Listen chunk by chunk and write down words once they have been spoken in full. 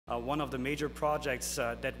one of the major projects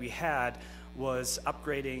that we had was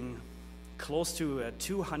upgrading close to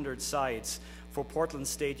 200 sites for Portland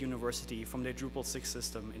State University from their Drupal 6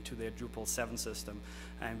 system into their Drupal 7 system.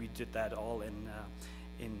 And we did that all in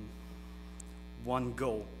one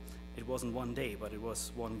go. It wasn't one day, but it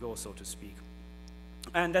was one go, so to speak.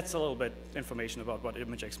 And that's a little bit information about what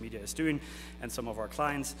ImageX Media is doing and some of our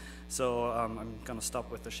clients. So I'm going to stop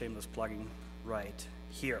with the shameless plugging right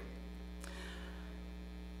here.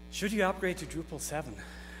 Should you upgrade to Drupal 7?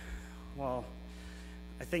 Well,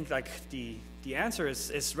 I think like the answer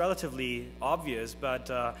is relatively obvious,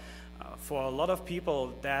 but for a lot of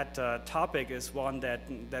people, that topic is one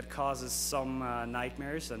that causes some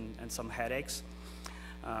nightmares and some headaches.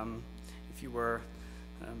 If you were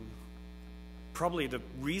probably the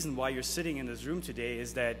reason why you're sitting in this room today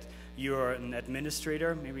is that you're an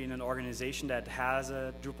administrator, maybe in an organization that has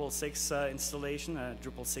a Drupal 6 installation, a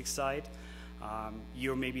Drupal 6 site.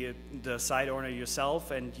 You're maybe the site owner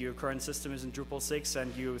yourself, and your current system is in Drupal 6,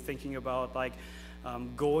 and you're thinking about like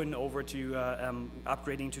going over to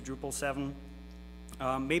upgrading to Drupal 7.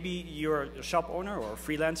 Maybe you're a shop owner or a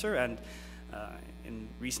freelancer, and in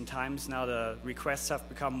recent times now the requests have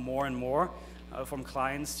become more and more from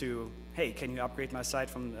clients to, hey, can you upgrade my site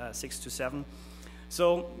from 6 to 7?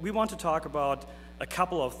 So we want to talk about a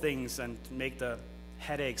couple of things and make the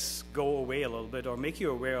headaches go away a little bit, or make you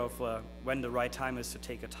aware of when the right time is to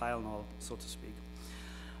take a Tylenol, so to speak.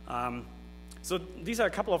 So these are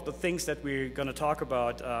a couple of the things that we're going to talk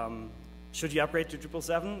about. Should you upgrade to Drupal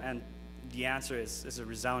 7? And the answer is a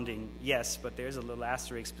resounding yes, but there's a little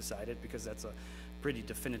asterisk beside it because that's a pretty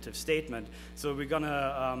definitive statement. So we're going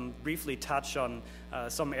to briefly touch on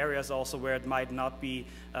some areas also where it might not be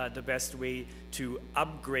the best way to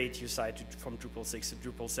upgrade your site from Drupal 6 to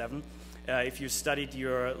Drupal 7. If you studied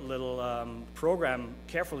your little program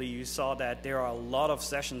carefully, you saw that there are a lot of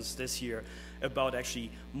sessions this year about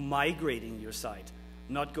actually migrating your site.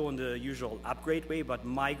 Not going the usual upgrade way, but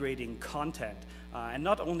migrating content. And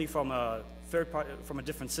not only from a from a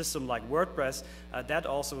different system like WordPress, that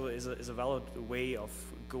also is a valid way of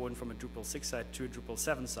going from a Drupal 6 site to a Drupal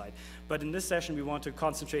 7 site. But in this session, we want to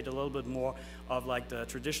concentrate a little bit more of like the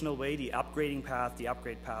traditional way, the upgrading path, the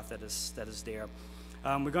upgrade path that is there.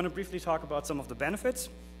 We're going to briefly talk about some of the benefits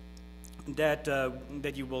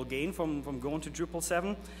that you will gain from going to Drupal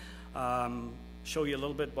 7. Show you a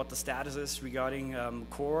little bit what the status is regarding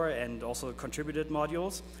core and also contributed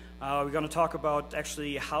modules. We're going to talk about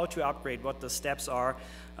actually how to upgrade, what the steps are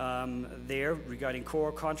there regarding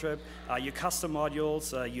core, contrib, your custom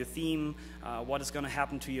modules, your theme, what is going to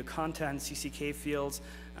happen to your content, CCK fields.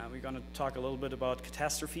 We're going to talk a little bit about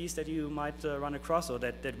catastrophes that you might run across or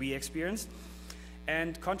that we experienced.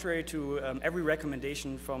 And contrary to every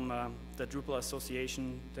recommendation from the Drupal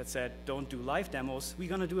Association that said don't do live demos, we're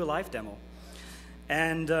going to do a live demo.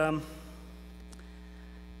 And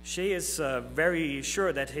Shay is very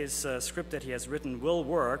sure that his script that he has written will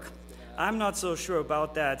work. I'm not so sure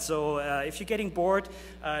about that. So if you're getting bored,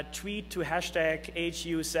 tweet to hashtag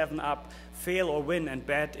HU7up, fail or win, and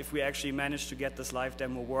bet if we actually manage to get this live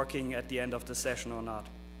demo working at the end of the session or not.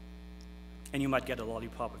 And you might get a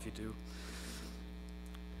lollipop if you do.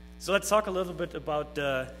 So let's talk a little bit about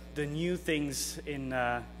the new things in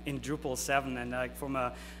Drupal 7, and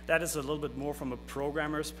that is a little bit more from a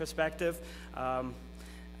programmer's perspective.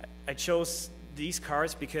 I chose these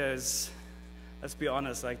cars because, let's be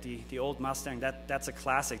honest, like the old Mustang, that's a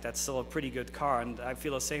classic. That's still a pretty good car, and I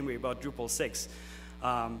feel the same way about Drupal 6.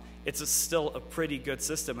 It's still a pretty good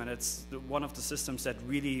system, and it's one of the systems that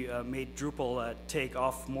really made Drupal take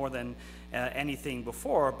off more than anything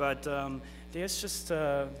before. But there's just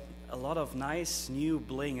a lot of nice new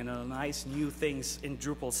bling and nice new things in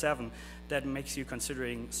Drupal 7 that makes you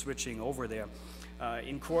considering switching over there.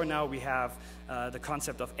 In core now we have the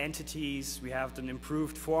concept of entities. We have an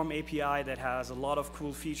improved form API that has a lot of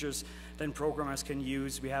cool features that programmers can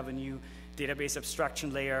use. We have a new database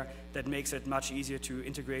abstraction layer that makes it much easier to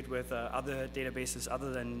integrate with other databases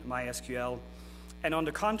other than MySQL. And on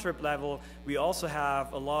the contrib level, we also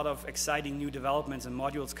have a lot of exciting new developments and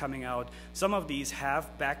modules coming out. Some of these have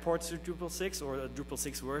backports to Drupal 6 or a Drupal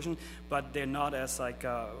 6 version, but they're not as like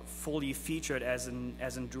fully featured as in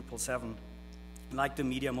Drupal 7, like the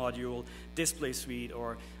media module, display suite,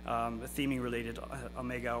 or theming related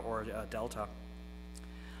Omega or Delta.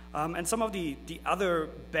 And some of the other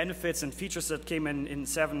benefits and features that came in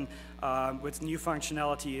 7 with new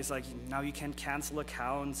functionality is like now you can cancel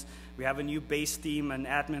accounts. We have a new base theme, an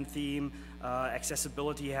admin theme.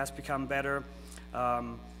 Accessibility has become better.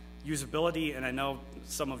 Usability, and I know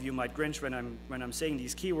some of you might cringe when I'm saying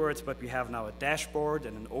these keywords, but we have now a dashboard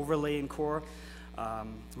and an overlay in core.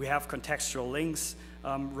 We have contextual links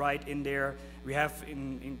right in there. We have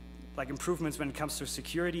like improvements when it comes to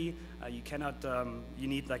security. You cannot, you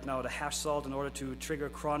need like now the hash salt in order to trigger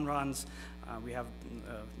cron runs. We have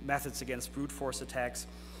methods against brute force attacks.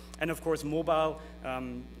 And of course, mobile,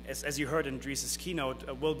 as you heard in Dries'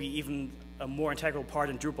 keynote, will be even a more integral part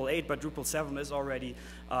in Drupal 8, but Drupal 7 is already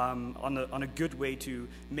on a good way to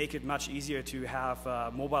make it much easier to have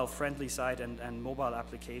a mobile-friendly site and mobile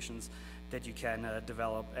applications that you can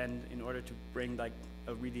develop. And in order to bring like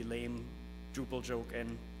a really lame Drupal joke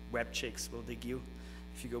in, web chicks will dig you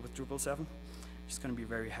if you go with Drupal 7. You're just going to be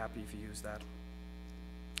very happy if you use that.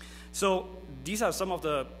 So these are some of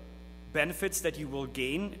the benefits that you will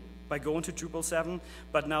gain by going to Drupal 7,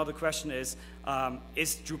 but now the question is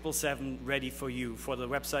Drupal 7 ready for you, for the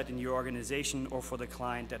website in your organization, or for the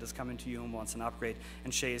client that is coming to you and wants an upgrade?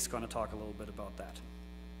 And Shay is going to talk a little bit about that.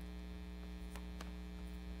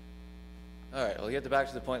 All right, well, to get back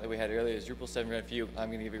to the point that we had earlier, is Drupal 7 ready for you? I'm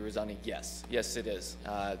going to give you a resounding yes. Yes, it is.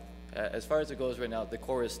 As far as it goes right now, the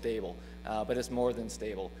core is stable, but it's more than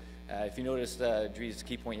stable. If you noticed Dries'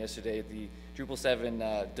 key point yesterday, the Drupal 7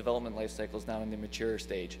 development lifecycle is now in the mature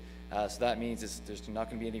stage. So that means there's not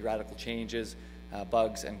going to be any radical changes,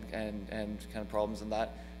 bugs, and kind of problems in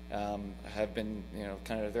that have been,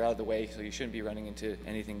 kind of, they're out of the way, so you shouldn't be running into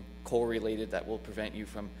anything core related that will prevent you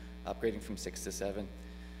from upgrading from 6 to 7.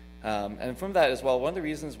 And from that as well, one of the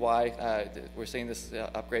reasons why we're saying this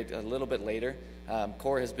upgrade a little bit later,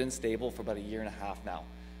 core has been stable for about 1.5 years now.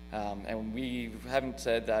 And we haven't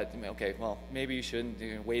said that, okay, well, maybe you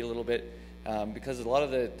shouldn't wait a little bit, because a lot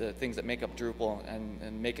of the things that make up Drupal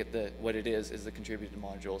and make it what it is the contributed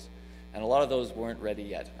modules. And a lot of those weren't ready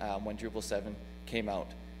yet when Drupal 7 came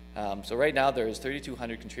out. So right now there's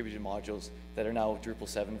 3,200 contributed modules that are now Drupal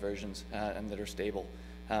 7 versions and that are stable.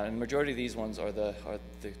 And the majority of these ones are the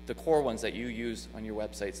core ones that you use on your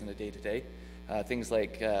websites in the day-to-day. Things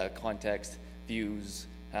like context, views,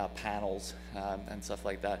 panels, and stuff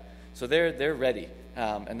like that. So they're ready,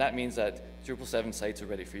 and that means that Drupal 7 sites are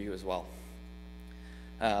ready for you as well.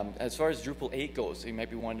 As far as Drupal 8 goes, you might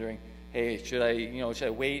be wondering, hey, should I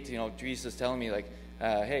wait? Dries is telling me like,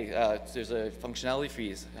 hey, there's a functionality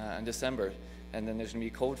freeze in December, and then there's gonna be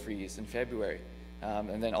a code freeze in February,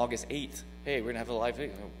 and then August 8th, hey, we're gonna have a live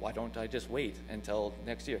video. Why don't I just wait until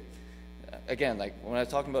next year? Again, like when I was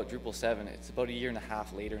talking about Drupal 7, it's about 1.5 years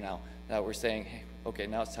later now that we're saying, hey, okay,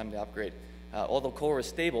 now it's time to upgrade. Although core is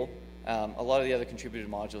stable, a lot of the other contributed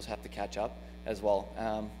modules have to catch up as well.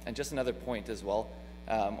 And just another point as well,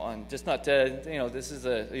 on just not to, this is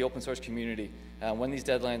the open source community. When these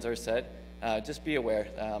deadlines are set, just be aware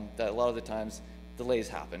that a lot of the times delays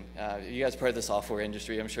happen. You guys are part of the software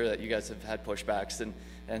industry. I'm sure that you guys have had pushbacks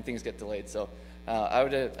and things get delayed. So I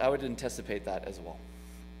would anticipate that as well.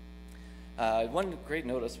 One great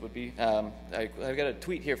notice would be, I've got a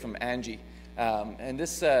tweet here from Angie. And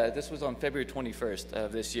this was on February 21st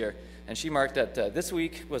of this year, and she marked that this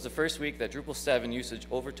week was the first week that Drupal 7 usage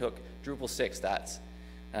overtook Drupal 6 stats.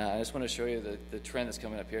 I just want to show you the trend that's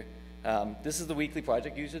coming up here. This is the weekly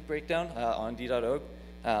project usage breakdown on d.org.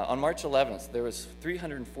 On March 11th, there was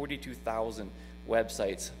 342,000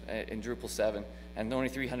 websites in Drupal 7, and only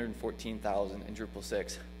 314,000 in Drupal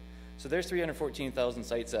 6. So there's 314,000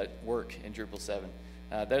 sites that work in Drupal 7.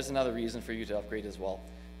 There's another reason for you to upgrade as well.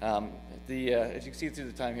 As you can see through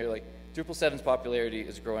the time here, like Drupal 7's popularity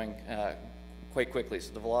is growing quite quickly,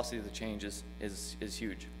 so the velocity of the change is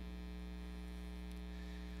huge.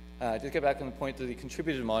 To get back on the point of the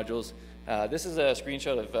contributed modules, this is a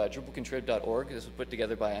screenshot of DrupalContrib.org. This was put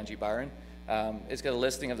together by Angie Byron. It's got a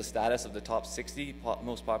listing of the status of the top 60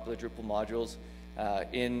 most popular Drupal modules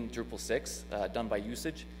in Drupal 6, done by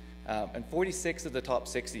usage. And 46 of the top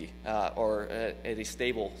 60 are at a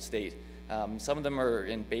stable state. Some of them are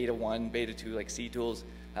in beta 1, beta 2, like CTools,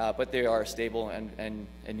 but they are stable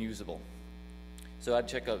and usable. So I'd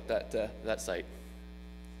check out that site.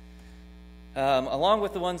 Along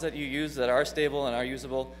with the ones that you use that are stable and are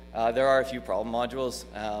usable, there are a few problem modules.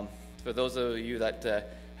 For those of you that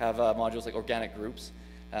have modules like organic groups,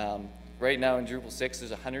 right now in Drupal 6,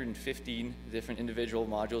 there's 115 different individual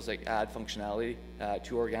modules that add functionality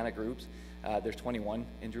to organic groups. There's 21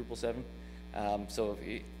 in Drupal 7. So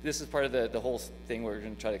this is part of the whole thing we're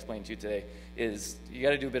going to try to explain to you today, is you got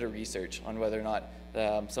to do a bit of research on whether or not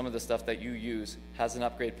some of the stuff that you use has an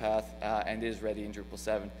upgrade path and is ready in Drupal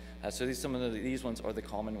 7. So some of these ones are the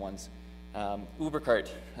common ones. UberCart.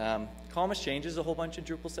 Commerce changes a whole bunch in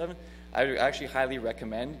Drupal 7. I would actually highly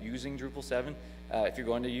recommend using Drupal 7 if you're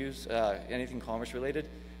going to use anything commerce related.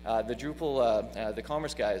 The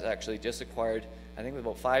commerce guys actually just acquired, I think,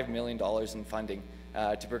 about $5 million in funding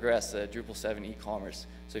to progress Drupal 7 e-commerce.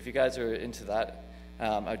 So if you guys are into that,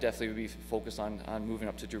 I would definitely be focused on moving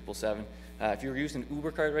up to Drupal 7. If you're using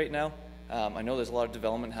UberCart right now, I know there's a lot of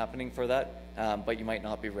development happening for that, but you might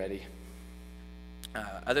not be ready.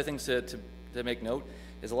 Other things to make note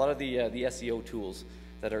is a lot of the SEO tools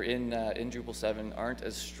that are in Drupal 7 aren't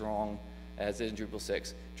as strong as in Drupal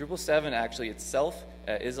 6. Drupal 7 actually itself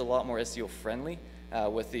is a lot more SEO friendly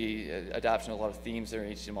with the adoption of a lot of themes that are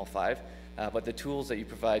in HTML5, but the tools that you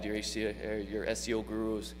provide your SEO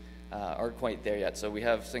gurus aren't quite there yet. So we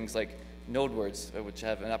have things like node words, which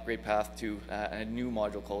have an upgrade path to a new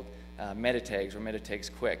module called meta tags or meta tags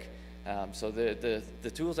quick. So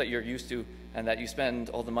the tools that you're used to and that you spend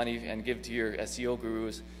all the money and give to your SEO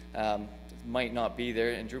gurus might not be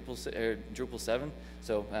there in Drupal 7.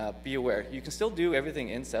 So be aware. You can still do everything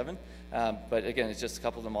in 7, but again, it's just a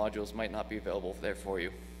couple of the modules might not be available there for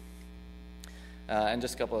you. And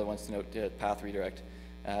just a couple other ones to note: path redirect,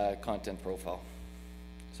 content profile.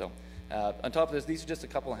 So on top of this, these are just a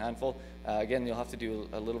couple, handful. Again, you'll have to do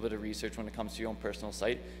a little bit of research when it comes to your own personal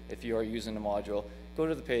site. If you are using a module, go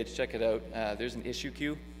to the page, check it out. There's an issue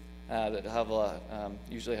queue that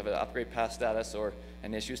usually have an upgrade path status or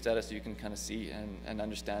an issue status, so you can kind of see and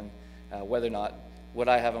understand whether or not what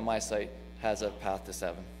I have on my site has a path to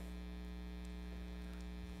 7.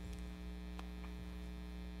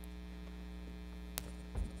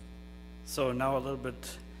 So now a little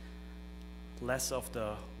bit less of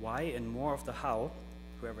the why and more of the how,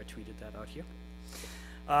 whoever tweeted that out here.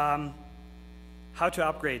 How to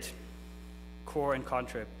upgrade core and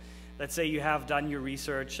contrib. Let's say you have done your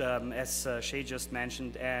research, as Shay just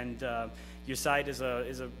mentioned, and your site is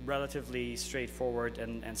a relatively straightforward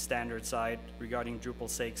and standard site regarding Drupal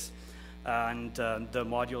 6 and the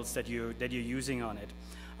modules that you're using on it.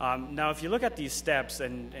 Now, if you look at these steps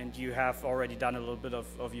and you have already done a little bit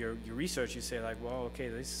of your research, you say like, well, okay,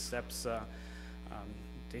 these steps,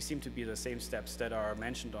 they seem to be the same steps that are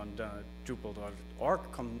mentioned on the Drupal.org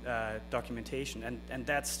documentation, and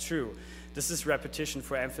that's true. This is repetition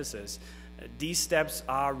for emphasis. These steps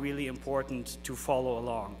are really important to follow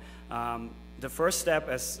along. The first step,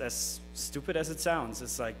 as stupid as it sounds,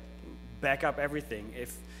 is like back up everything.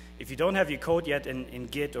 If you don't have your code yet in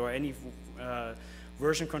Git or any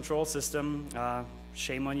version control system,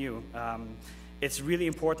 shame on you. It's really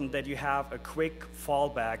important that you have a quick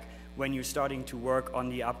fallback when you're starting to work on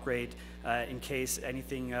the upgrade in case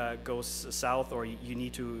anything goes south or you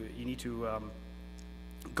need to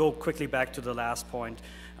go quickly back to the last point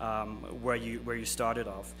where you started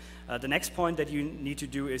off. The next point that you need to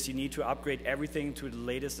do is you need to upgrade everything to the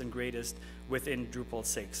latest and greatest within Drupal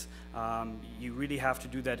 6. You really have to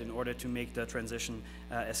do that in order to make the transition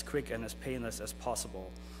as quick and as painless as possible.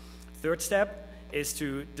 Third step is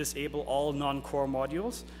to disable all non-core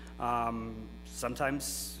modules.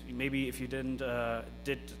 Sometimes, maybe if you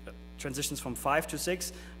did transitions from 5 to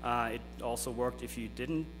 6, it also worked if you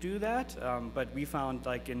didn't do that. But we found,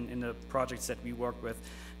 like in the projects that we worked with,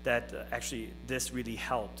 that actually this really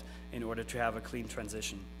helped in order to have a clean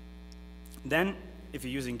transition. Then, if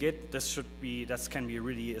you're using Git, that can be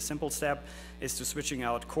really a simple step, is to switching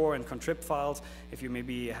out core and contrib files. If you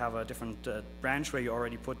maybe have a different branch where you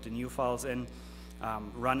already put the new files in,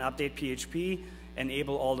 run update PHP,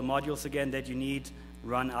 enable all the modules again that you need,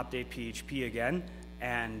 run update PHP again,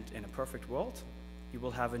 and in a perfect world, you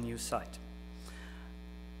will have a new site.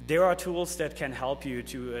 There are tools that can help you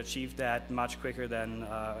to achieve that much quicker than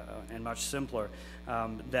and much simpler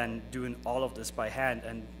than doing all of this by hand.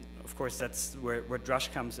 And of course, that's where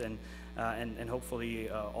Drush comes in, and hopefully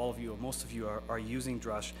all of you, or most of you, are using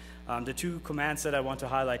Drush. The two commands that I want to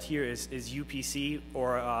highlight here is UPC,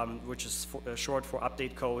 or which is short for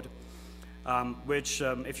update code, which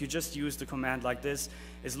if you just use the command like this,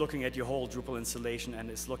 is looking at your whole Drupal installation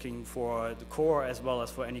and is looking for the core as well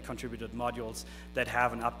as for any contributed modules that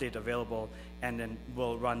have an update available, and then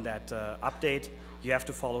will run that update. You have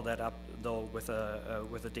to follow that up though with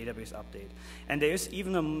a database update. And there's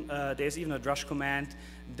even a Drush command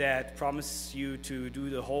that promises you to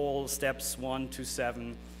do the whole steps 1 to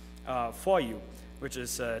 7 for you, which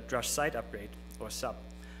is Drush site upgrade, or sub.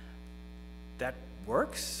 That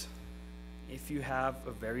works if you have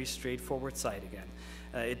a very straightforward site again.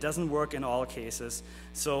 It doesn't work in all cases,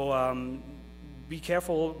 so be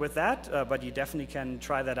careful with that, but you definitely can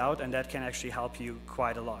try that out, and that can actually help you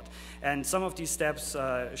quite a lot. And some of these steps,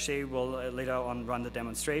 Shay will later on run the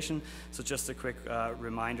demonstration, so just a quick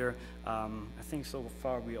reminder. I think so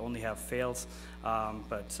far we only have fails,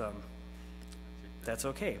 but that's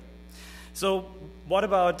okay. So what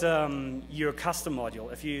about your custom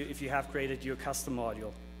module, if you have created your custom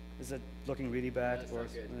module? Is it looking really bad? That's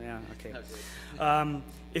not good. Yeah, okay. Not good.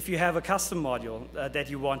 If you have a custom module that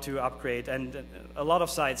you want to upgrade, and a lot of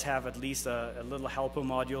sites have at least a little helper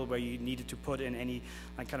module where you needed to put in any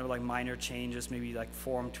kind of like minor changes, maybe like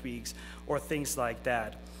form tweaks or things like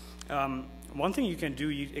that. One thing you can do,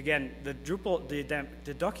 again, the Drupal,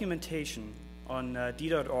 the documentation on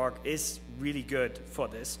d.org is really good for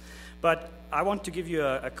this. But I want to give you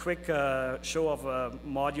a quick show of a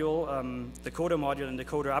module, the coder module and the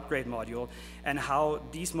coder upgrade module, and how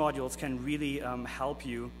these modules can really help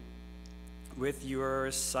you with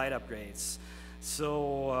your site upgrades.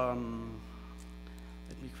 So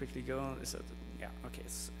let me quickly go. Yeah, okay,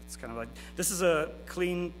 it's kind of like, this is a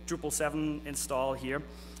clean Drupal 7 install here.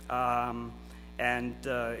 And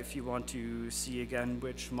if you want to see again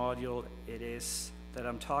which module it is that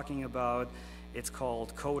I'm talking about, it's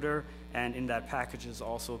called Coder, and in that package is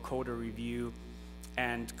also Coder Review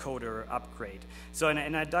and Coder Upgrade. So,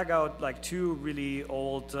 and I dug out like two really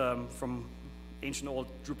old, from ancient old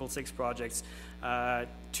Drupal 6 projects,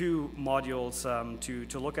 two modules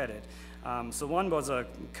to look at it. So one was a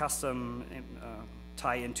custom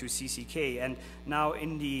tie into CCK, and now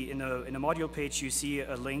in the module page you see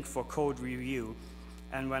a link for Code Review,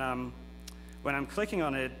 and when I'm clicking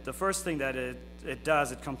on it, the first thing that it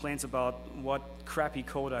does, it complains about what crappy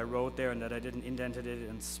code I wrote there and that I didn't indented it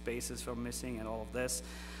and spaces are missing and all of this,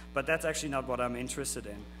 but that's actually not what I'm interested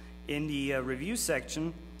in. In the review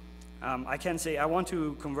section, I can say I want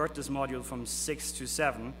to convert this module from 6 to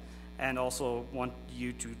 7, and also want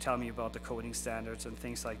you to tell me about the coding standards and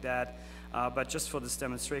things like that. But just for this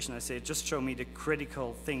demonstration, I say just show me the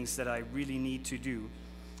critical things that I really need to do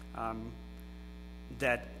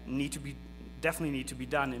that definitely need to be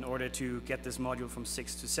done in order to get this module from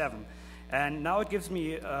 6 to 7. And now it gives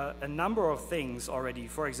me a number of things already.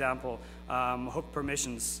 For example, hook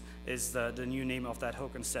permissions is the new name of that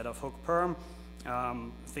hook instead of hook perm.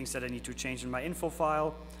 Things that I need to change in my info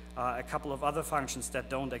file. A couple of other functions that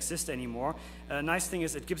don't exist anymore. A nice thing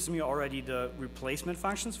is it gives me already the replacement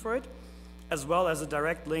functions for it, as well as a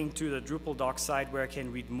direct link to the Drupal doc site where I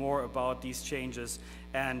can read more about these changes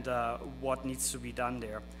and what needs to be done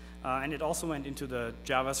there. And it also went into the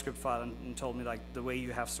JavaScript file and told me like the way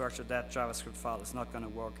you have structured that JavaScript file is not going to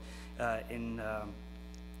work in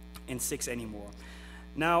 6 anymore.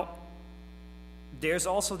 Now, there's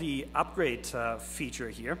also the upgrade feature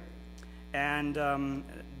here, and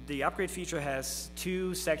the upgrade feature has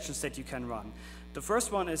 2 sections that you can run. The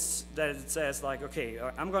first one is that it says like, okay,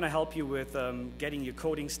 I'm going to help you with getting your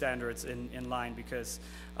coding standards in line, because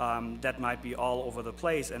that might be all over the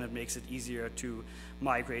place and it makes it easier to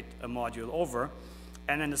migrate a module over.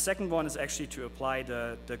 And then the second one is actually to apply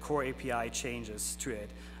the core API changes to it.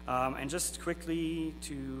 And just quickly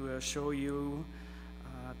to show you,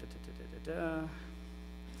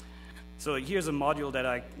 so here's a module that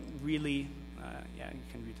I really, yeah, you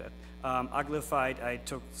can read that. Uglified, I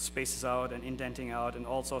took spaces out and indenting out and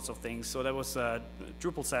all sorts of things. So that was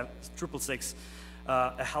Drupal 6,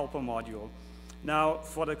 a helper module. Now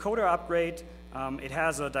for the coder upgrade, it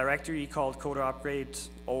has a directory called coder upgrade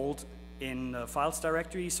old in the files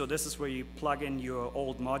directory. So this is where you plug in your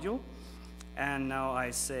old module. And now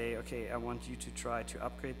I say, okay, I want you to try to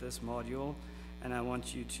upgrade this module, and I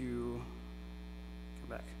want you to come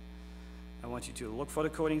back. I want you to look for the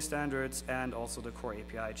coding standards and also the core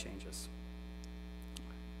API changes.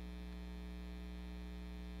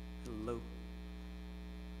 Hello.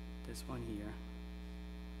 This one here.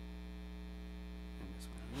 And this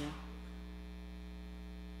one here.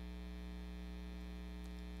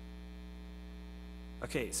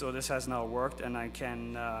 Okay, so this has now worked, and I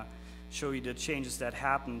can show you the changes that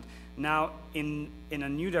happened. Now, in a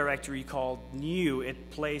new directory called new, it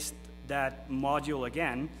placed that module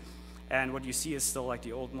again. And what you see is still like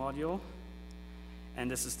the old module,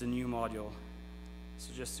 and this is the new module.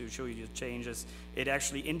 So just to show you the changes, it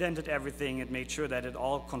actually indented everything. It made sure that it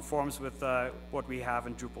all conforms with what we have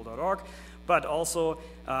in Drupal.org. But also,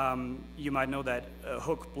 you might know that a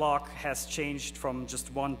hook block has changed from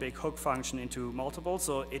just one big hook function into multiple.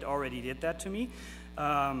 So it already did that to me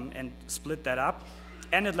and split that up.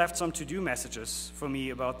 And it left some to-do messages for me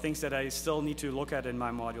about things that I still need to look at in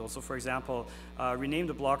my module. So for example, rename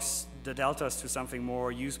the blocks, the deltas, to something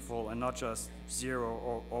more useful and not just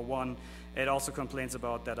 0 or 1. It also complains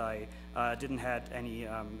about that I didn't have any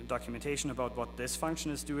documentation about what this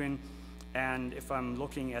function is doing. And if I'm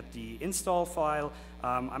looking at the install file,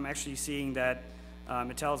 I'm actually seeing that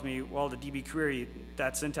it tells me, well, the DB query,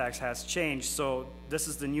 that syntax has changed. So this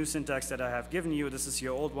is the new syntax that I have given you. This is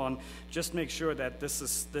your old one. Just make sure that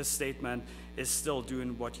this statement is still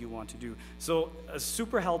doing what you want to do. So a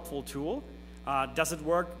super helpful tool. Does it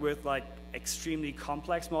work with like extremely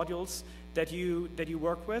complex modules that you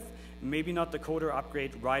work with? Maybe not the coder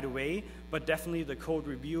upgrade right away, but definitely the code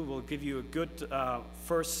review will give you a good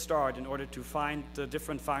first start in order to find the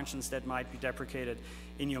different functions that might be deprecated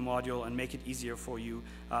in your module and make it easier for you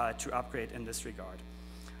to upgrade in this regard.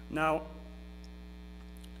 Now,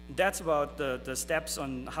 that's about the steps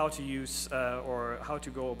on how to use or how to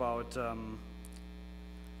go about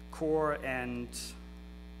core and,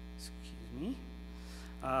 excuse me,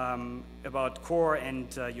 about core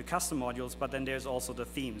and your custom modules, but then there's also the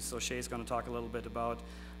themes. So Shay's going to talk a little bit about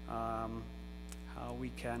how we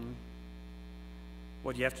can,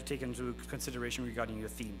 what you have to take into consideration regarding your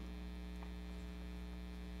theme.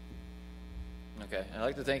 Okay, I'd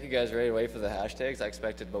like to thank you guys right away for the hashtags. I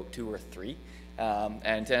expected about 2 or 3.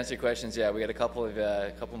 And to answer your questions, yeah, we got a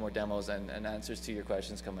couple more demos and answers to your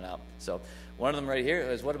questions coming up. So one of them right here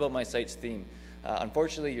is, what about my site's theme?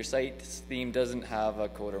 Unfortunately, your site's theme doesn't have a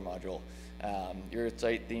coder module. Your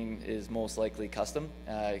site theme is most likely custom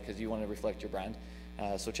because you want to reflect your brand.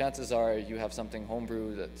 So chances are you have something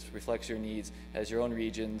homebrew that reflects your needs, has your own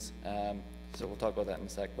regions. So we'll talk about that in a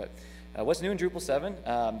sec. But what's new in Drupal 7?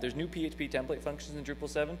 There's new PHP template functions in Drupal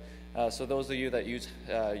 7. So those of you that use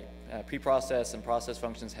pre-process and process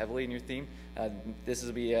functions heavily in your theme, this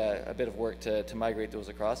will be a bit of work to migrate those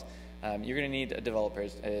across. You're going to need a developer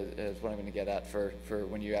is what I'm going to get at for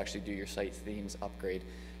when you actually do your site themes upgrade.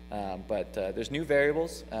 But there's new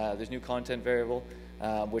variables. There's new content variable,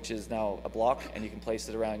 which is now a block, and you can place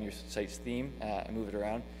it around your site's theme and move it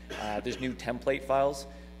around. There's new template files.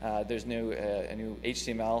 There's a new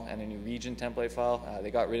HTML and a new region template file. They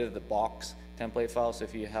got rid of the box template file, so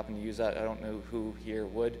if you happen to use that, I don't know who here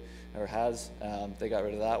would or has, they got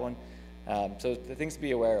rid of that one. So the things to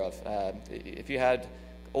be aware of. If you had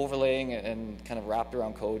overlaying and kind of wrapped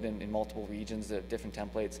around code in multiple regions, different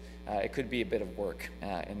templates, it could be a bit of work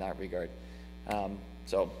in that regard.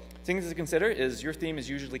 So things to consider is your theme is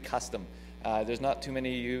usually custom. There's not too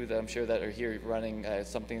many of you that I'm sure that are here running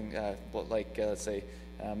something like, let's say,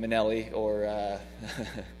 Manelli or I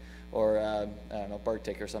don't know,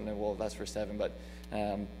 Bartik or something. Well, that's for 7, but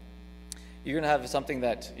you're going to have something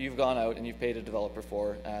that you've gone out and you've paid a developer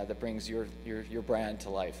for that brings your brand to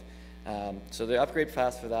life. So the upgrade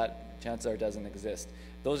path for that, chances are, doesn't exist.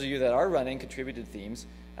 Those of you that are running contributed themes,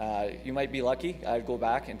 you might be lucky. I'd go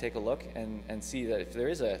back and take a look and see that if there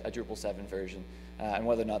is a Drupal 7 version and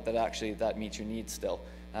whether or not that meets your needs still.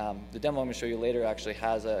 The demo I'm going to show you later actually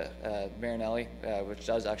has a Marinelli, which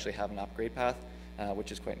does actually have an upgrade path,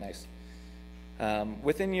 which is quite nice.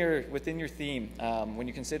 Within your theme, when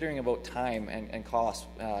you're considering about time and cost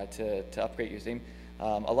to upgrade your theme,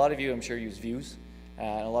 a lot of you, I'm sure, use views.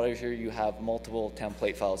 And a lot of you have multiple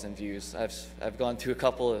template files in views. I've gone through a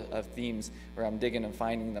couple of themes where I'm digging and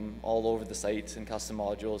finding them all over the sites and custom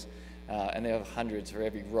modules, and they have hundreds for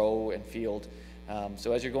every row and field.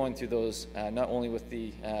 So as you're going through those, not only with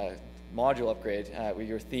the module upgrade, with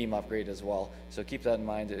your theme upgrade as well. So keep that in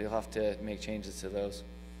mind that you'll have to make changes to those.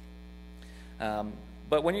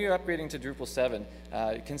 But when you're upgrading to Drupal 7,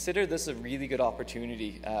 consider this a really good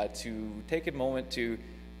opportunity to take a moment to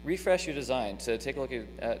refresh your design, to take a look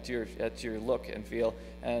at your look and feel,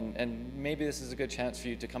 and maybe this is a good chance for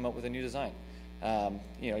you to come up with a new design.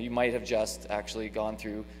 You might have just actually gone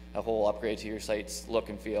through a whole upgrade to your site's look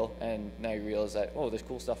and feel, and now you realize that, oh, there's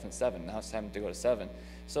cool stuff in 7, now it's time to go to 7.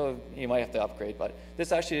 So you might have to upgrade, but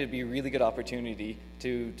this actually would be a really good opportunity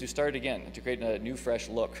to start again, to create a new fresh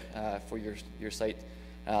look for your site.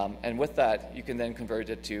 And with that, you can then convert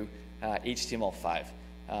it to HTML5.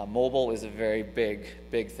 Mobile is a very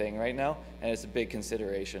big thing right now, and it's a big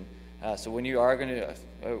consideration. So when you are going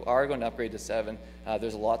to upgrade to 7,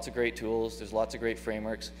 there's lots of great tools, there's lots of great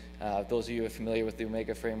frameworks. Those of you who are familiar with the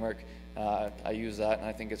Omega framework, I use that and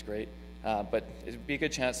I think it's great. But it'd be a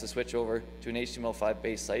good chance to switch over to an HTML5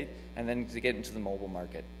 based site and then to get into the mobile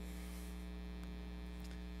market.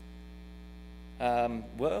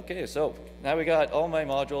 Well, okay, so now we got all my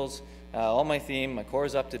modules, all my theme, my core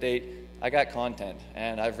is up to date. I got content,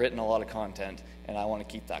 and I've written a lot of content, and I want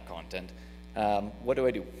to keep that content. What do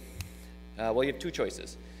I do? Well, you have 2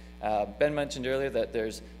 choices. Ben mentioned earlier that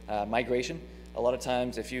there's migration. A lot of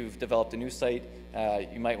times, if you've developed a new site,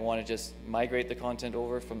 you might want to just migrate the content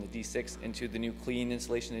over from the D6 into the new clean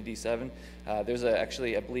installation of D7. There's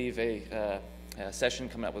actually, I believe, a session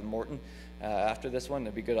coming up with Morton after this one.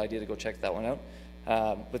 It'd be a good idea to go check that one out.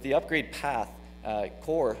 But the upgrade path,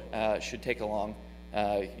 core should take along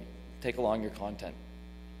your content.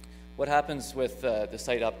 What happens with the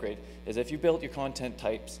site upgrade is if you built your content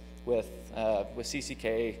types with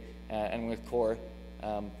CCK and with core,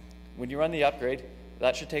 when you run the upgrade,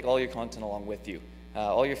 that should take all your content along with you.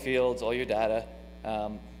 All your fields, all your data,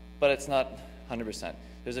 but it's not 100%.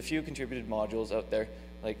 There's a few contributed modules out there,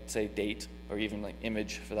 like say date, or even like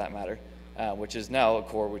image for that matter, which is now a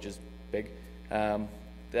core, which is big,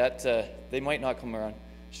 that they might not come around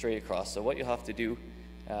straight across. So what you'll have to do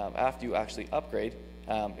after you actually upgrade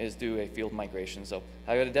is do a field migration. So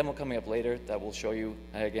I've got a demo coming up later that will show you,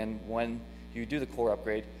 again, when you do the core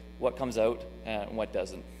upgrade, what comes out and what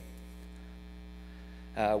doesn't.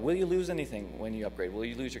 Will you lose anything when you upgrade? Will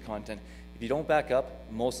you lose your content? If you don't back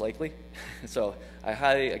up, most likely. So I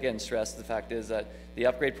highly, again, stress the fact is that the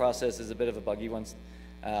upgrade process is a bit of a buggy one.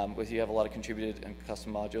 With you have a lot of contributed and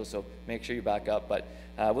custom modules, so make sure you back up. But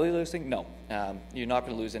will you lose things? No. You're not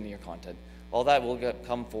going to lose any of your content. All that will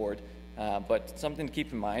come forward. But something to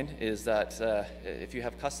keep in mind is that if you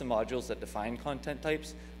have custom modules that define content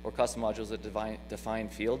types or custom modules that define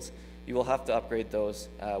fields, you will have to upgrade those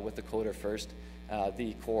with the coder first.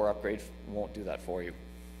 The core upgrade won't do that for you.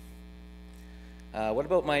 What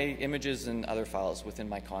about my images and other files within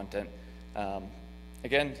my content?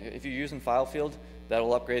 Again, if you're using file field,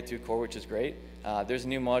 that'll upgrade through core, which is great. There's a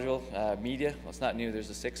new module, media. Well, it's not new, there's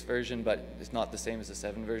a 6 version, but it's not the same as the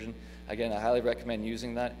 7 version. Again, I highly recommend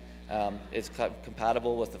using that. It's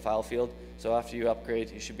compatible with the file field, so after you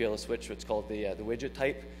upgrade, you should be able to switch what's called the widget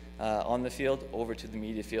type on the field over to the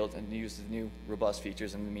media field and use the new robust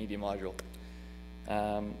features in the media module.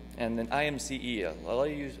 And then IMCE, a lot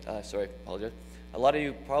of you, apologize. A lot of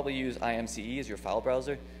you probably use IMCE as your file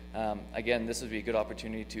browser. Again, this would be a good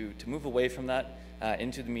opportunity to move away from that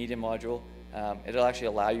into the media module. It'll actually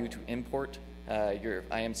allow you to import your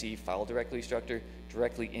IMCE file directory structure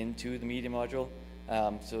directly into the media module.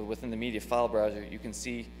 So within the media file browser, you can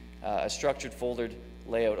see a structured foldered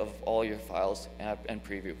layout of all your files and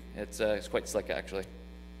preview. It's quite slick, actually.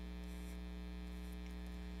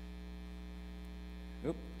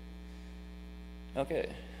 Oop. Okay,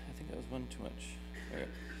 I think that was one too much.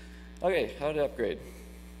 Okay, how to upgrade.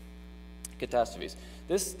 Catastrophes.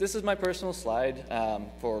 This is my personal slide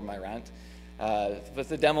for my rant. With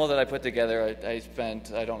the demo that I put together, I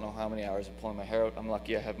spent, I don't know how many hours of pulling my hair out. I'm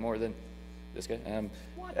lucky I have more than this guy.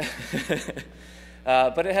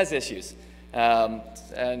 But it has issues.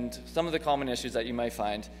 And some of the common issues that you might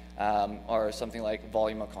find are something like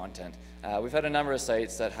volume of content. We've had a number of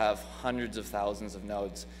sites that have hundreds of thousands of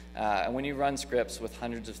nodes. And when you run scripts with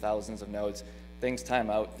hundreds of thousands of nodes, things time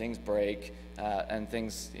out, things break, and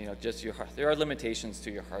things, just there are limitations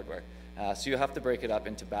to your hardware. So you have to break it up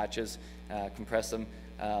into batches, compress them,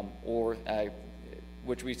 or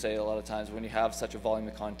which we say a lot of times when you have such a volume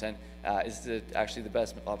of content, is that actually the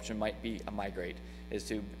best option might be a migrate, is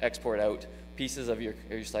to export out pieces of your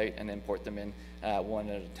site and import them in one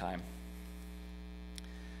at a time.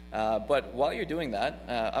 But while you're doing that,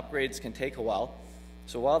 upgrades can take a while.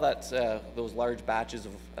 So while those large batches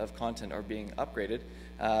of content are being upgraded,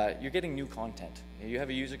 you're getting new content. You have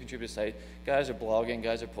a user-contributed site. Guys are blogging,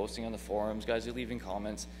 guys are posting on the forums, guys are leaving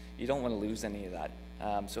comments. You don't want to lose any of that.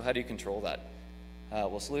 So how do you control that?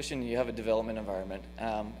 Well, solution, you have a development environment,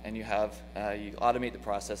 and you automate the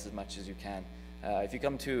process as much as you can. If you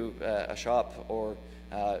come to a shop or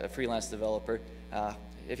a freelance developer,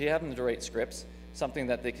 if you have them to write scripts, something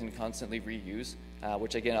that they can constantly reuse,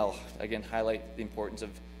 which again, I'll highlight the importance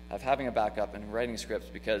of having a backup and writing scripts,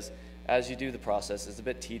 because as you do the process, it's a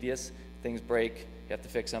bit tedious. Things break, you have to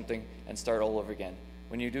fix something and start all over again.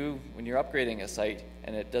 When you're upgrading a site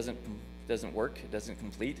and it doesn't work, it doesn't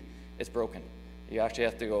complete, it's broken. You actually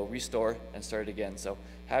have to go restore and start again. So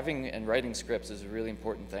having and writing scripts is a really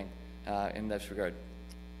important thing in this regard.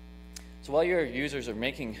 So while your users are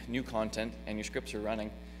making new content and your scripts are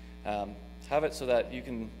running, have it so that you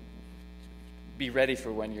can be ready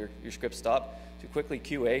for when your scripts stop, to quickly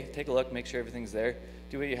QA, take a look, make sure everything's there,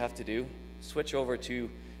 do what you have to do, switch over to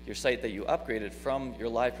your site that you upgraded from your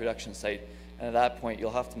live production site, and at that point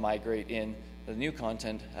you'll have to migrate in the new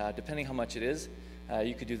content, depending how much it is.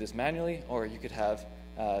 You could do this manually, or you could have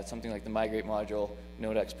something like the migrate module,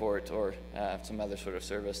 node export, or some other sort of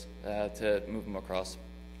service to move them across.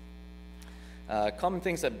 Common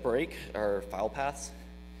things that break are file paths.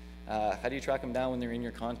 How do you track them down when they're in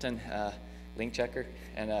your content? Link checker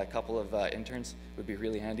and a couple of interns would be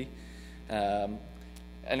really handy.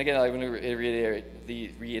 And again, I want to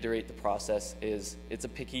reiterate the process is it's a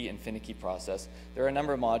picky and finicky process. There are a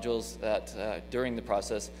number of modules that during the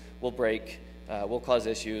process will break, will cause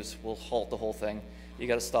issues, will halt the whole thing. You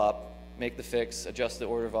got to stop, make the fix, adjust the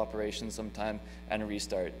order of operations sometime, and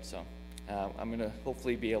restart. So I'm going to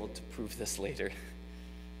hopefully be able to prove this later.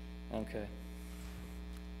 Okay.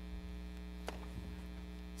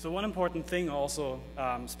 So one important thing also,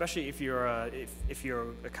 especially if you're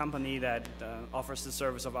a company that offers the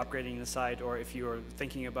service of upgrading the site, or if you're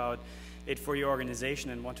thinking about it for your organization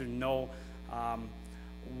and want to know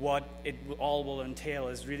what it all will entail,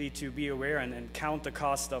 is really to be aware and count the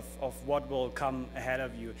cost of what will come ahead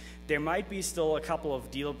of you. There might be still a couple of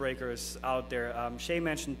deal breakers out there. Shay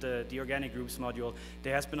mentioned the organic groups module.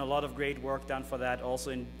 There has been a lot of great work done for that also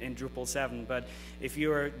in Drupal 7, but if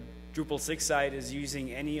your Drupal 6 site is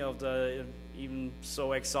using any of the even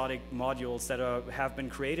so exotic modules that have been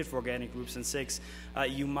created for organic groups in 6,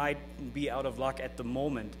 you might be out of luck at the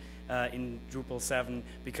moment in Drupal 7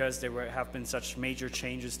 because there have been such major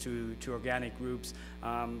changes to organic groups.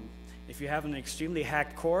 If you have an extremely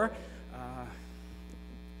hacked core,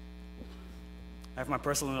 I have my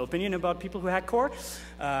personal opinion about people who hack core,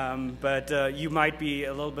 but you might be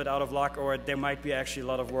a little bit out of luck, or there might be actually a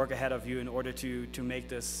lot of work ahead of you in order to make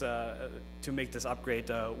this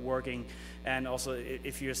upgrade working. And also,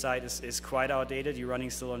 if your site is quite outdated, you're running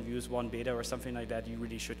still on Views 1 beta or something like that, you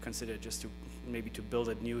really should consider just to maybe to build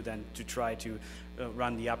it new than to try to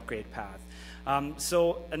run the upgrade path.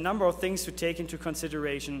 So a number of things to take into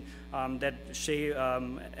consideration that Shay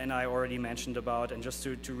and I already mentioned about, and just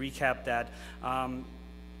to recap that,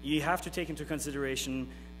 you have to take into consideration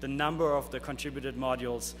the number of the contributed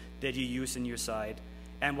modules that you use in your site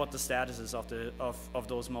and what the status is of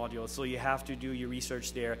those modules. So you have to do your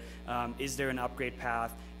research there. Is there an upgrade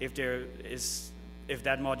path? If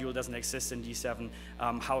that module doesn't exist in D7,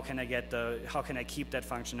 how can I keep that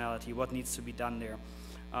functionality? What needs to be done there?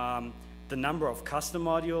 The number of custom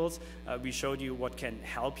modules, we showed you what can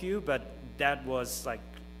help you, but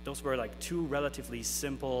those were like 2 relatively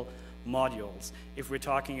simple modules. If we're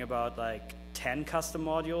talking about like 10 custom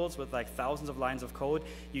modules with like thousands of lines of code,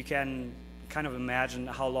 you can kind of imagine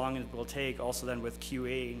how long it will take also then with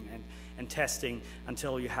QA and testing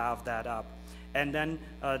until you have that up. And then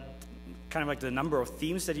kind of like the number of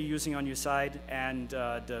themes that you're using on your site, and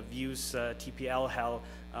the views TPL hell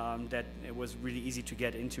that it was really easy to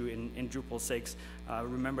get into in Drupal 6.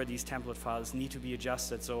 Remember, these template files need to be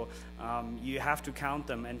adjusted, so you have to count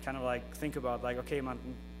them and kind of like think about like, okay,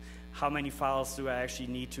 how many files do I actually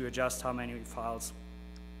need to adjust? How many files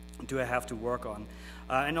do I have to work on?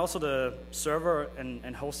 And also the server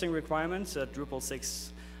and hosting requirements. Drupal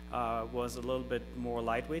 6 was a little bit more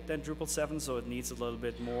lightweight than Drupal 7, so it needs a little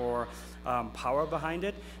bit more power behind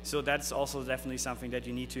it. So that's also definitely something that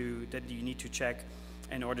you need to check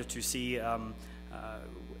in order to see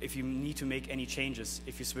if you need to make any changes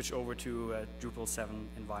if you switch over to a Drupal 7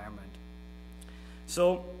 environment.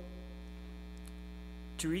 So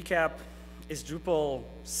to recap, is Drupal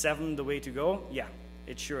 7 the way to go? Yeah,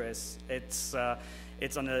 it sure is. It's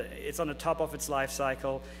on the top of its life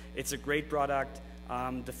cycle. It's a great product.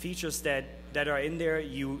 The features that are in there,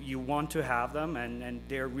 you want to have them, and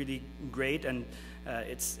they're really great, and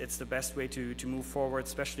it's the best way to move forward,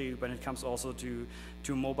 especially when it comes also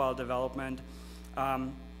to mobile development.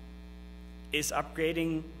 Is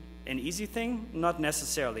upgrading an easy thing? Not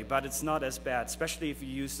necessarily, but it's not as bad, especially if you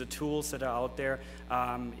use the tools that are out there.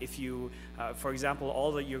 If you, for example,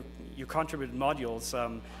 all your contributed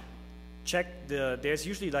modules, check there's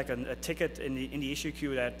usually like a ticket in the issue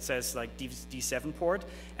queue that says like D7 port,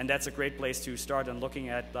 and that's a great place to start on looking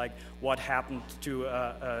at like what happened to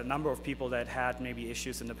a number of people that had maybe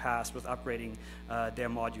issues in the past with upgrading their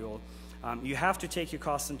module. You have to take your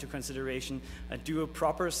costs into consideration, do a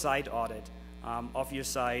proper site audit of your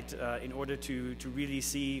site in order to really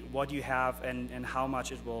see what you have and how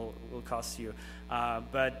much it will cost you.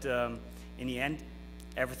 But in the end,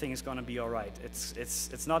 everything is going to be all right.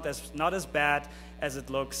 It's not as bad as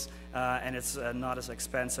it looks, and it's not as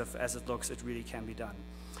expensive as it looks. It really can be done.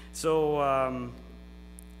 So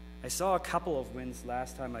I saw a couple of wins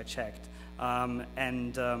last time I checked,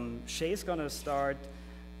 and Shay's going to start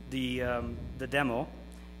the demo,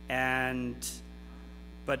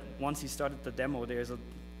 but once he started the demo, it's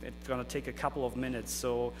going to take a couple of minutes.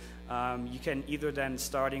 So you can either then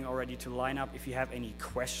starting already to line up if you have any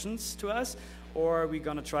questions to us, or we're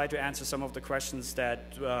going to try to answer some of the questions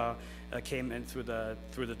that came in through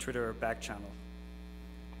the Twitter back channel.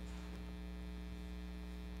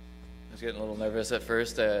 I was getting a little nervous at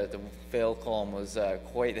first. The fail column was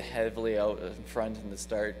quite heavily out in front in the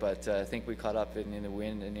start, but I think we caught up in the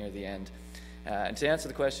win near the end. And to answer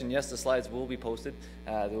the question, yes, the slides will be posted.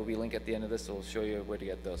 There will be a link at the end of this, so we'll show you where to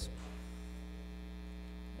get those.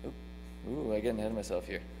 Ooh, I'm getting ahead of myself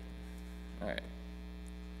here. All right.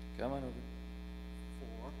 Come on over.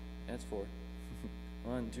 4. That's 4.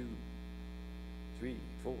 1, 2, 3,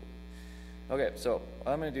 4. Okay, so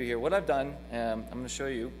what I'm going to do here, what I've done, I'm going to show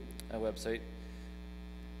you a website.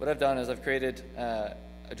 what I've done is I've created a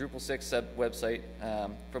Drupal 6 website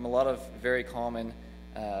from a lot of very common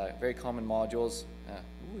modules.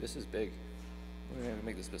 Ooh, this is big. We're going to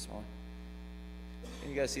make this a bit smaller. Can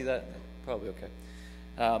you guys see that? Probably okay.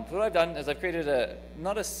 What I've done is I've created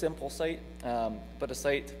not a simple site, but a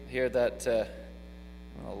site here that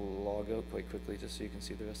I'll log out quite quickly just so you can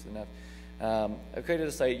see the rest of the nav. I've created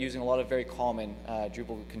a site using a lot of very common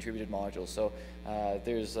Drupal contributed modules. So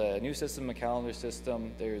there's a new system, a calendar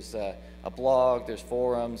system, there's a blog, there's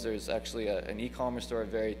forums, there's actually an e-commerce store, a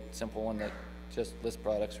very simple one that just lists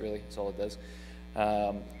products really, that's all it does.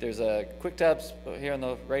 There's a quick tabs here on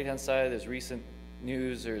the right hand side, there's recent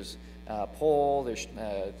news, there's poll, there's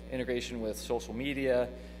integration with social media,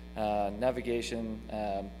 navigation.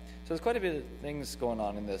 So there's quite a bit of things going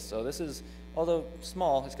on in this. So this is, although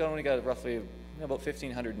small, it's only got roughly about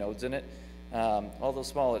 1,500 nodes in it. Although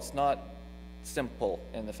small, it's not simple,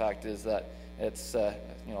 and the fact is that it's a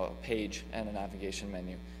page and a navigation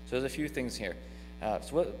menu. So there's a few things here.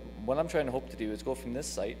 So what I'm trying to hope to do is go from this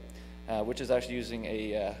site, which is actually using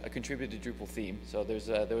a contributed Drupal theme. So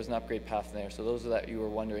there was an upgrade path there. So those that you were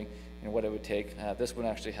wondering what it would take, this one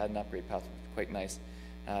actually had an upgrade path, quite nice,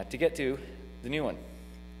 to get to the new one.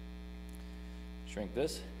 Shrink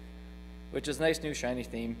this, which is a nice new shiny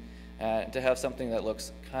theme, to have something that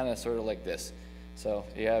looks kind of sort of like this. So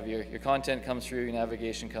you have your content comes through, your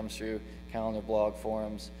navigation comes through, calendar, blog,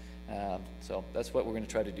 forums. So that's what we're going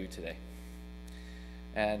to try to do today.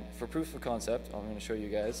 And for proof of concept, I'm going to show you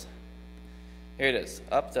guys. Here it is,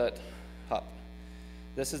 up.hop.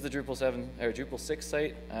 This is the Drupal 6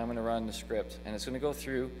 site. I'm going to run the script, and it's going to go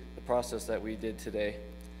through the process that we did today.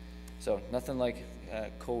 So nothing like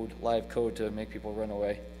live code to make people run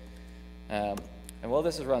away. And while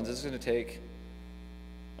this runs, this is going to take,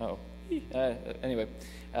 anyway,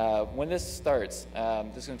 when this starts,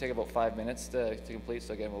 this is going to take about 5 minutes to complete.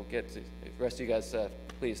 So again, we'll get to, the rest of you guys,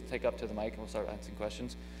 please take up to the mic and we'll start answering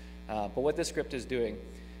questions. But what this script is doing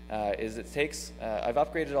is it takes, I've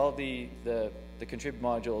upgraded all the contrib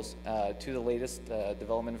modules to the latest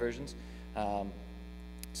development versions.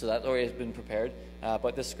 So that already has been prepared.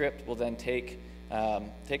 But this script will then take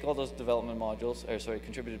all those development modules, or sorry,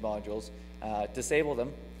 contributed modules, disable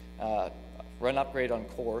them, run upgrade on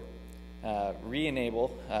core,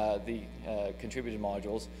 re-enable the contributed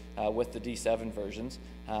modules with the D7 versions,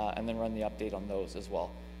 and then run the update on those as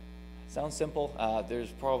well. Sounds simple.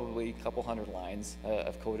 There's probably a couple hundred lines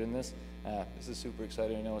of code in this. This is super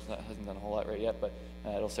exciting. I know it hasn't done a whole lot right yet, but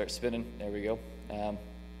it'll start spinning. There we go.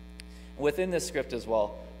 Within this script as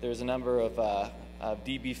well, there's a number of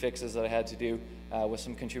DB fixes that I had to do with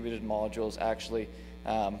some contributed modules actually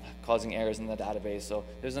causing errors in the database. So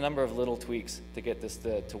there's a number of little tweaks to get this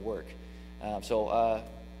to work. So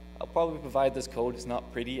I'll probably provide this code. It's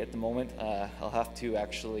not pretty at the moment. I'll have to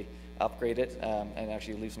actually upgrade it and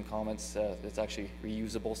actually leave some comments. It's actually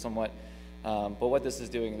reusable somewhat. But what this is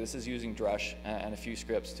doing, this is using Drush and a few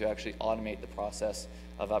scripts to actually automate the process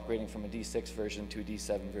of upgrading from a D6 version to a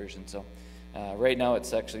D7 version. So right now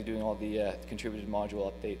it's actually doing all the contributed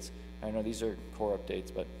module updates. I know these are core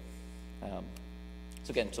updates, but so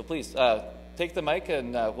again, so please take the mic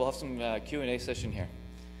and we'll have some Q&A session here.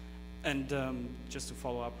 And just to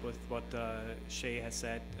follow up with what Shay has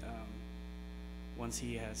said, once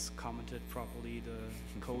he has commented properly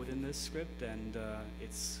the code in this script and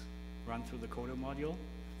it's run through the coder module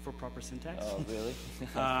for proper syntax. Oh, really?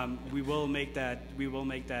 we will make that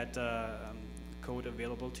code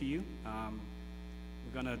available to you.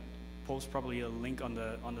 We're gonna post probably a link on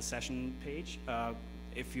the session page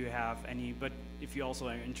if you have any. But if you also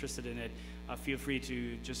are interested in it, feel free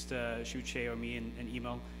to just shoot Shay or me an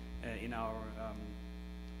email in our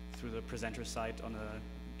through the presenter site on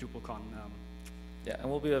the DrupalCon. Yeah, and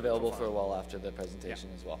we'll be available for a while after the presentation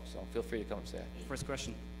as well. So feel free to come and say hi. First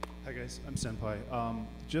question. Hi guys, I'm Senpai.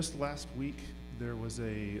 Just last week there was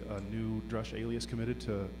a new Drush alias committed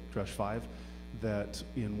to Drush 5 that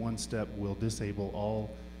in one step will disable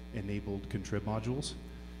all enabled contrib modules.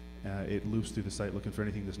 It loops through the site looking for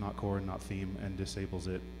anything that's not core and not theme and disables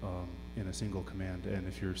it in a single command. And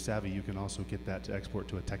if you're savvy, you can also get that to export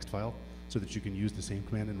to a text file so that you can use the same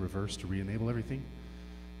command in reverse to re-enable everything.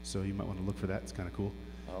 So you might want to look for that. It's kind of cool.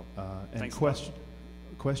 Oh. And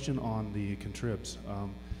question on the contribs.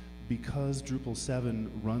 Because Drupal 7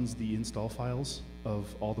 runs the install files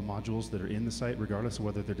of all the modules that are in the site, regardless of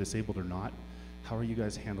whether they're disabled or not, how are you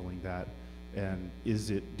guys handling that? And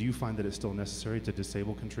do you find that it's still necessary to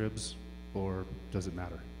disable contribs, or does it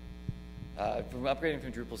matter? From upgrading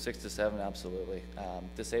from Drupal 6 to 7, absolutely.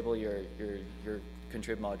 Disable your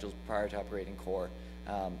contrib modules prior to upgrading core.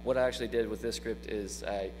 What I actually did with this script is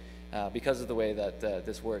I because of the way that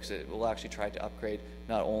this works, it will actually try to upgrade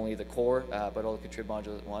not only the core, but all the contrib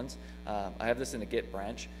modules at once. I have this in a Git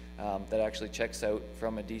branch that actually checks out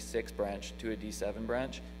from a D6 branch to a D7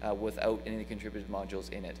 branch without any contributed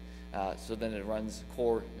modules in it. So then it runs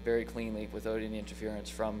core very cleanly without any interference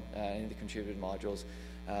from any of the contributed modules.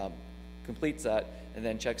 Completes that, and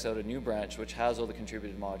then checks out a new branch which has all the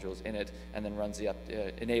contributed modules in it, and then runs the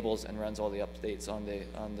enables and runs all the updates on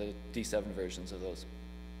the D7 versions of those.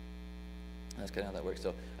 That's kind of how that works.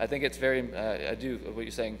 So I think it's very, I do what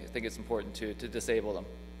you're saying. I think it's important to disable them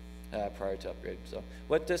prior to upgrade. So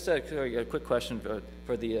what? Just a quick question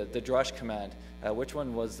for the drush command. Which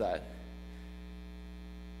one was that?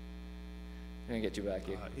 I'm gonna get you back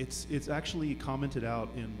here. It's actually commented out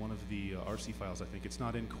in one of the RC files. I think it's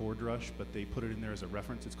not in core drush, but they put it in there as a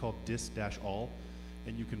reference. It's called dis-all,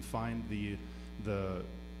 and you can find the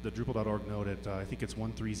Drupal.org node at I think it's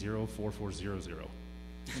 1304400.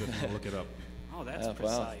 So if you want to look it up. Oh, that's precise.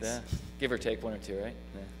 Well, yeah. Give or take one or two, right?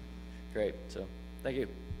 Yeah. Great. So thank you.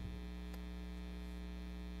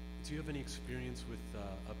 Do you have any experience with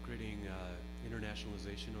upgrading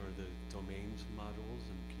internationalization or the domains modules,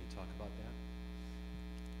 and can you talk about that?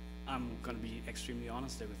 I'm going to be extremely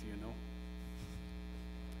honest there with you, no.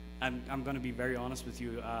 I'm going to be very honest with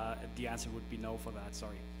you. The answer would be no for that,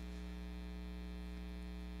 sorry.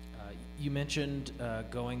 You mentioned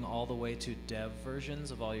going all the way to dev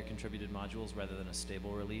versions of all your contributed modules rather than a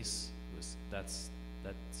stable release. That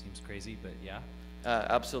seems crazy, but yeah.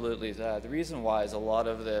 Absolutely. The reason why is a lot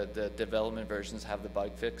of the development versions have the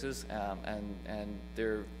bug fixes, and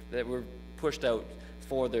they were pushed out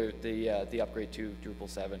for the upgrade to Drupal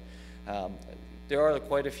 7. There are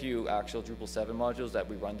quite a few actual Drupal 7 modules that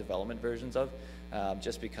we run development versions of,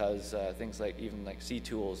 just because things like even like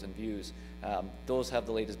CTools and views, those have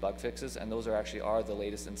the latest bug fixes, and those are the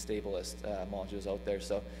latest and stablest modules out there.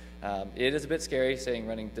 So it is a bit scary saying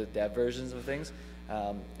running the dev versions of things.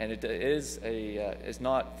 And it's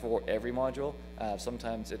not for every module.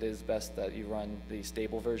 Sometimes it is best that you run the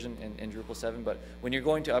stable version in Drupal 7, but when you're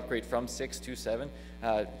going to upgrade from 6 to 7,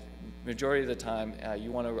 majority of the time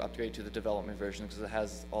you want to upgrade to the development version because it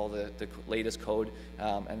has all the latest code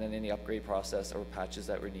and then any upgrade process or patches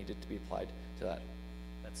that were needed to be applied to that.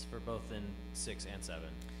 That's for both in 6 and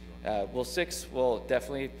 7. Well, 6 will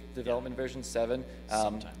definitely development version. 7,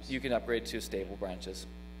 sometimes you can upgrade to stable branches.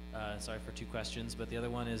 Sorry for 2 questions, but the other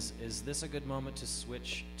one is this a good moment to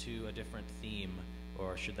switch to a different theme,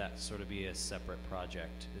 or should that sort of be a separate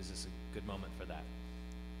project? Is this a good moment for that?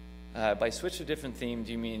 By switch to a different theme,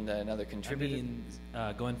 do you mean another contributor? I mean,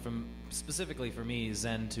 going from, specifically for me,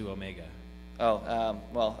 Zen to Omega. Oh,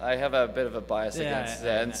 well, I have a bit of a bias against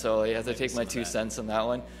Zen, so you have to take my 2 cents on that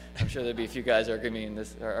one. I'm sure there'll be a few guys arguing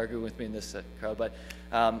with me in this crowd, but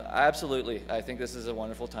absolutely, I think this is a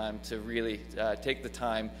wonderful time to really take the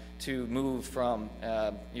time to move from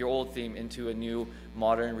your old theme into a new,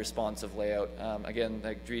 modern, responsive layout. Again,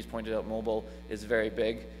 like Dries pointed out, mobile is very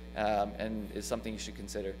big and is something you should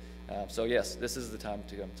consider. So yes, this is the time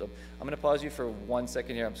to go. So I'm going to pause you for 1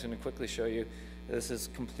 second here. I'm just going to quickly show you this is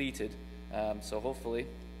completed. So hopefully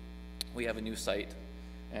we have a new site,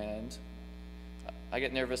 and I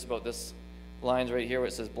get nervous about this lines right here where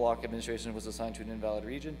it says block administration was assigned to an invalid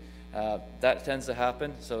region. That tends to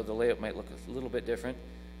happen, so the layout might look a little bit different,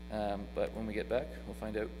 but when we get back, we'll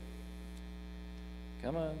find out.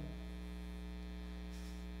 Come on.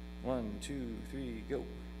 1, 2, 3, go.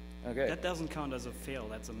 Okay. That doesn't count as a fail.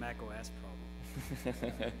 That's a Mac OS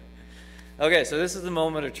problem. Okay, so this is the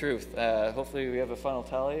moment of truth. Hopefully we have a final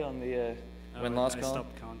tally on the win-loss column. I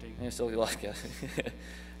stopped counting. You still lost, yeah.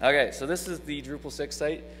 Okay, so this is the Drupal 6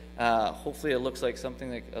 site. Hopefully it looks like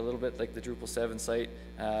something like a little bit like the Drupal 7 site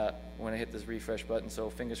when I hit this refresh button. So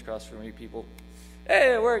fingers crossed for me, people.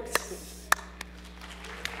 Hey, it worked!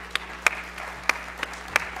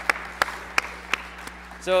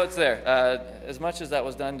 So it's there. As much as that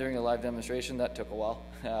was done during a live demonstration, that took a while.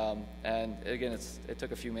 And again, it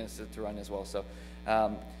took a few minutes to run as well. So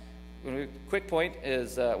quick point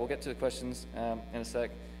is, we'll get to the questions in a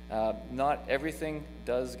sec. Not everything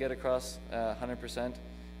does get across 100%.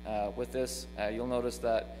 With this, you'll notice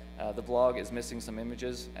that the blog is missing some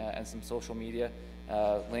images and some social media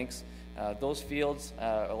links. Those fields,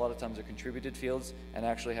 a lot of times are contributed fields and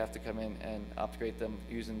actually have to come in and upgrade them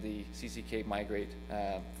using the CCK migrate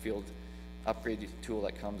field upgrade tool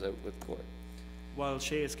that comes out with Core. While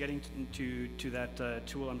Shay is getting to that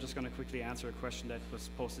tool, I'm just going to quickly answer a question that was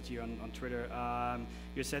posted to you on Twitter.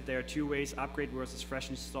 You said there are 2 ways, upgrade versus fresh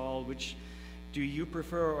install. Which do you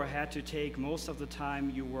prefer or had to take most of the time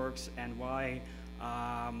you works, and why?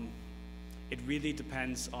 it really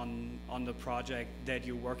depends on the project that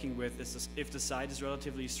you're working with. If the site is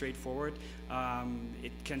relatively straightforward,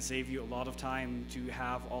 it can save you a lot of time to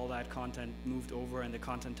have all that content moved over and the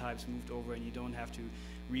content types moved over, and you don't have to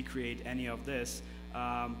recreate any of this.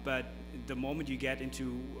 But the moment you get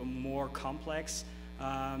into a more complex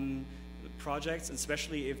projects,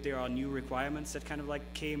 especially if there are new requirements that kind of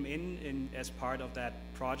like came in as part of that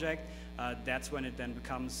project, that's when it then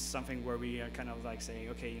becomes something where we are kind of like saying,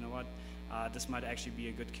 okay, you know what, this might actually be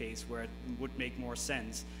a good case where it would make more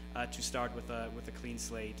sense to start with a clean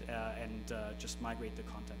slate and just migrate the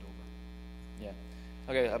content over. Yeah.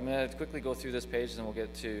 Okay, I'm going to quickly go through this page, and then we'll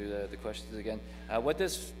get to the questions again. What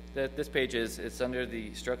this page is, it's under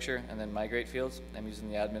the structure and then migrate fields. I'm using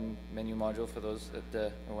the admin menu module for those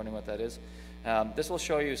that are wondering what that is. This will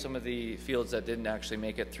show you some of the fields that didn't actually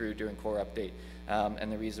make it through during core update,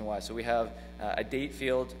 and the reason why. So we have a date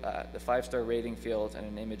field, the 5-star rating field, and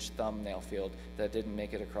an image thumbnail field that didn't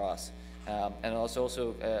make it across. And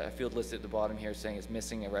also a field listed at the bottom here saying it's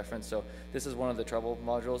missing a reference. So this is one of the trouble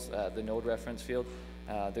modules, the node reference field.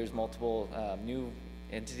 There's multiple new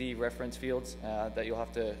entity reference fields that you'll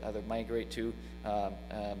have to either migrate to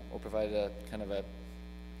or provide a kind of a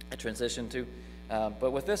transition to.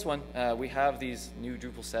 But with this one, we have these new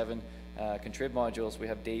Drupal 7 contrib modules. We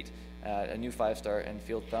have date, a new 5-star, and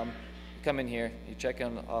field thumb. You come in here, you check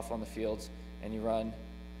off on the fields, and you run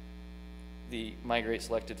the migrate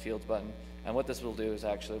selected fields button. And what this will do is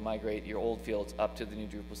actually migrate your old fields up to the new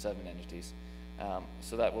Drupal 7 entities.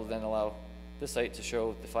 So that will then allow the site to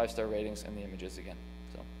show the 5-star ratings and the images again.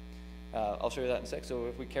 So I'll show you that in a sec. So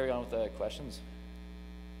if we carry on with the questions.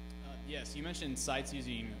 Yes, you mentioned sites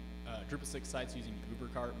using, Drupal 6 sites using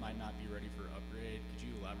UberCart might not be ready for upgrade. Could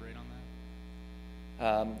you elaborate on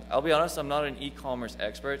that? I'll be honest, I'm not an e-commerce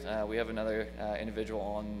expert. We have another individual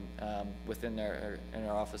on within in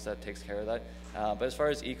our office that takes care of that. But as far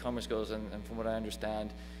as e-commerce goes, and from what I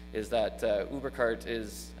understand, is that UberCart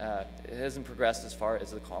it hasn't progressed as far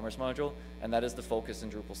as the commerce module, and that is the focus in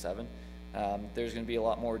Drupal 7. There's going to be a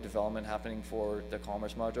lot more development happening for the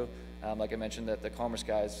commerce module. Like I mentioned, that the commerce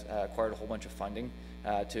guys acquired a whole bunch of funding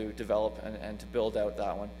to develop and to build out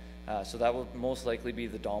that one. So that will most likely be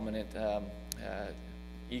the dominant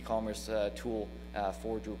e-commerce tool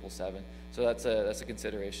for Drupal 7. So that's a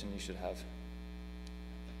consideration you should have.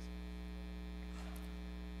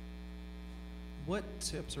 What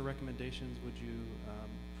tips or recommendations would you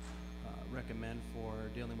recommend for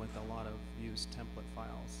dealing with a lot of used template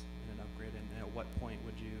files in an upgrade, and at what point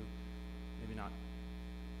would you maybe not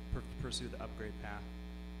pursue the upgrade path?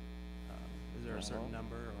 Is there a certain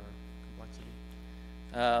number or complexity?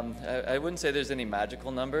 I wouldn't say there's any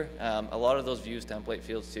magical number. A lot of those views template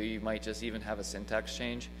fields too, you might just even have a syntax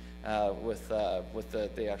change with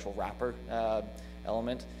the actual wrapper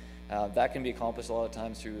element. That can be accomplished a lot of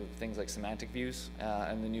times through things like semantic views,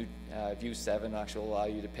 and the new View 7 actually will allow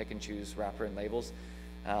you to pick and choose wrapper and labels.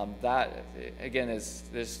 That, again, it's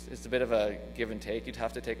a bit of a give and take. You'd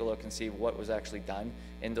have to take a look and see what was actually done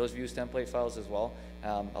in those views template files as well.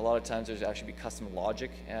 A lot of times there's actually be custom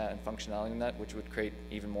logic and functionality in that, which would create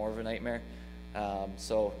even more of a nightmare.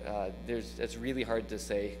 So it's really hard to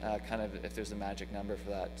say kind of if there's a magic number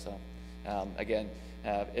for that. So again,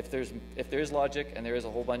 if there's logic and there is a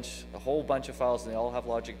whole bunch of files and they all have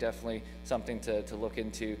logic, definitely something to look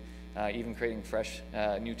into, even creating fresh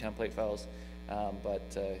new template files.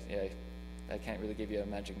 But yeah, I can't really give you a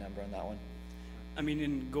magic number on that one. I mean,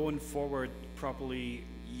 in going forward properly,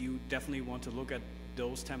 you definitely want to look at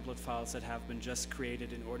those template files that have been just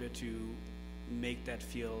created in order to make that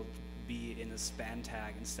field be in a span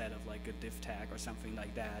tag instead of like a div tag or something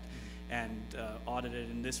like that, and audit it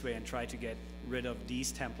in this way and try to get rid of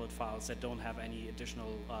these template files that don't have any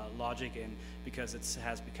additional logic in, because it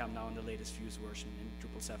has become now in the latest Views version in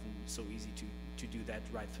Drupal 7 so easy to do that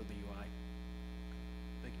right through the UI.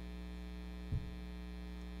 Thank you.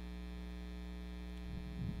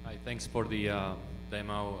 Hi, thanks for the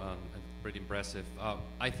demo. Pretty impressive.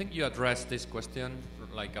 I think you addressed this question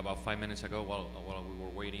like about 5 minutes ago while we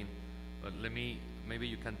were waiting, but maybe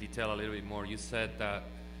you can detail a little bit more. You said that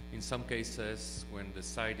in some cases when the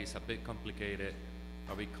site is a bit complicated,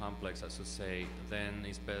 a bit complex, as you say, then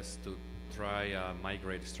it's best to try a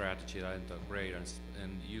migrate strategy rather than to upgrade.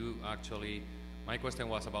 And you actually, my question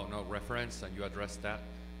was about node reference, and you addressed that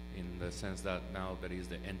in the sense that now there is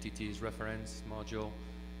the entities reference module,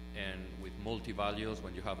 and with multi-values,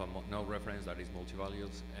 when you have a node reference that is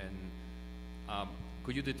multi-values. And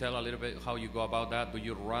could you detail a little bit how you go about that? Do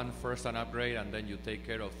you run first an upgrade and then you take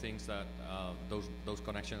care of things that those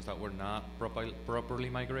connections that were not properly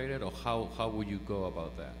migrated, or how would you go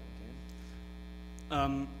about that?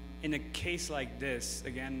 In a case like this,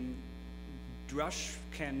 again, Drush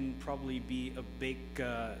can probably be a big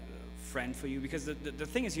friend for you, because the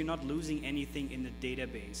thing is, you're not losing anything in the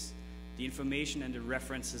database. The information and the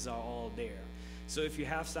references are all there. So if you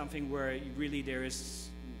have something where really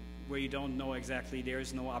where you don't know exactly, there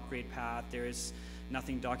is no upgrade path, there is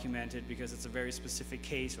nothing documented because it's a very specific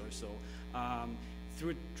case or so,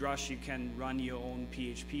 through Drush you can run your own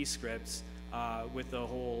PHP scripts with the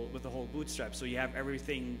whole bootstrap. So you have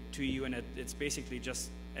everything to you, and it's basically just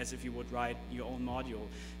as if you would write your own module.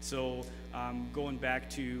 So going back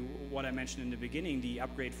to what I mentioned in the beginning, the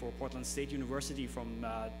upgrade for Portland State University from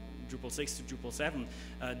Drupal 6 to Drupal 7,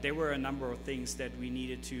 there were a number of things that we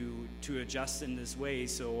needed to adjust in this way.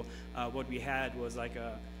 So what we had was like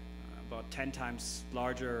about 10 times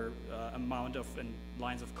larger amount of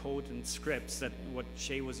lines of code and scripts that what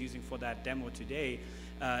Shay was using for that demo today,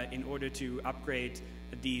 in order to upgrade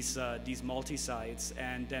these multi-sites,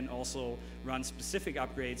 and then also run specific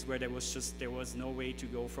upgrades where there was no way to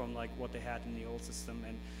go from like what they had in the old system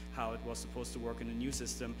and how it was supposed to work in the new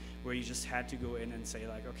system, where you just had to go in and say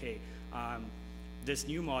like, okay, this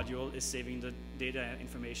new module is saving the data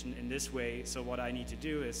information in this way, so what I need to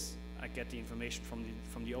do is I get the information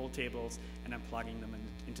from the old tables and I'm plugging them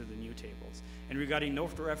into the new tables. And regarding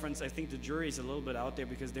node reference, I think the jury is a little bit out there,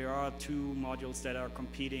 because there are two modules that are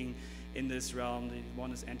competing in this realm.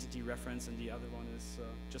 One is entity reference and the other one is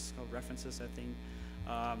just called references, I think.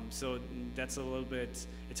 So that's a little bit,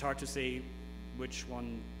 it's hard to say which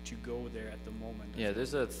one to go there at the moment. Yeah,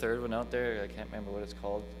 there's a third one out there, I can't remember what it's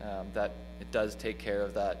called, that it does take care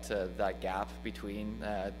of that gap between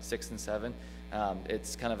 6 and 7.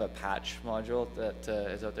 It's kind of a patch module that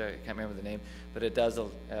is out there. I can't remember the name, but it does,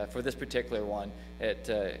 for this particular one, it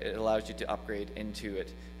allows you to upgrade into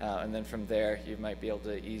it. And then from there, you might be able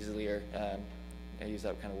to easily, I use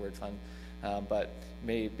that kind of word fun, but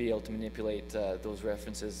may be able to manipulate those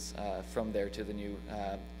references from there to the new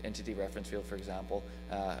entity reference field, for example,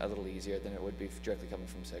 a little easier than it would be directly coming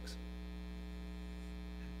from 6.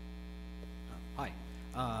 Hi.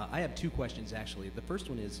 I have two questions, actually. The first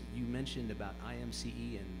one is, you mentioned about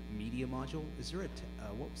IMCE and media module. Is there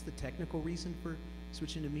what was the technical reason for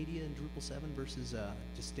switching to media in Drupal 7 versus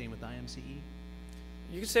just staying with IMCE?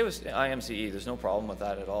 You can stay with IMCE. There's no problem with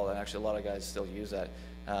that at all, and actually a lot of guys still use that.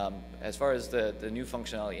 As far as the new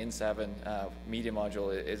functionality in 7, media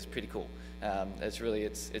module is pretty cool.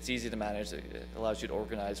 It's easy to manage. It allows you to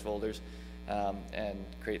organize folders and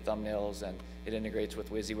create thumbnails, and it integrates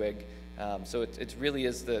with WYSIWYG. So it really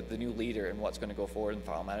is the new leader in what's going to go forward in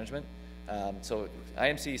file management. So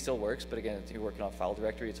IMCE still works, but again, you're working on a file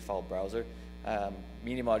directory, it's a file browser.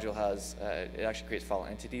 Media module has, it actually creates file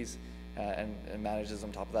entities and manages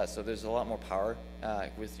on top of that. So there's a lot more power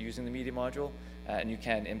with using the media module, and you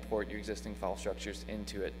can import your existing file structures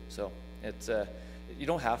into it. So it's, you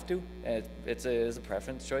don't have to, it is a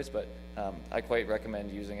preference choice, but I quite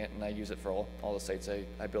recommend using it, and I use it for all the sites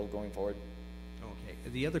I build going forward.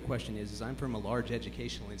 The other question is I'm from a large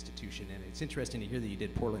educational institution, and it's interesting to hear that you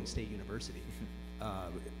did Portland State University.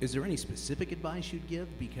 Is there any specific advice you'd give?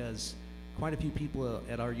 Because quite a few people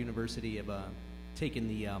at our university have taken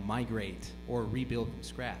the migrate or rebuild from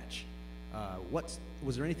scratch.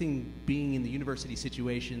 Was there anything, being in the university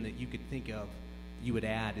situation, that you could think of you would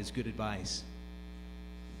add as good advice?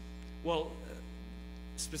 Well,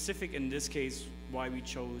 specific in this case, why we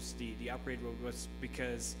chose the upgrade road was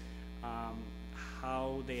because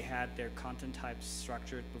how they had their content types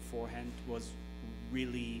structured beforehand was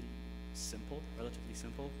really simple, relatively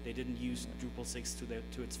simple. They didn't use Drupal 6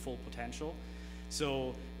 to its full potential.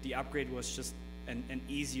 So the upgrade was just an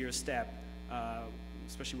easier step,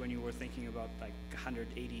 especially when you were thinking about like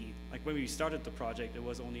 180, like when we started the project, it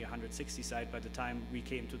was only 160 site. By the time we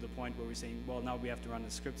came to the point where we're saying, well, now we have to run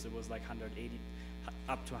the scripts, it was like 180,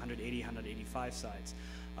 up to 180, 185 sites.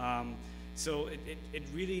 So it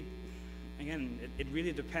really, again, it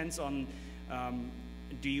really depends on,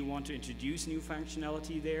 do you want to introduce new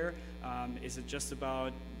functionality there? Is it just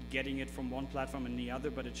about getting it from one platform and the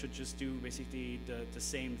other, but it should just do basically the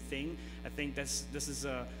same thing? I think this is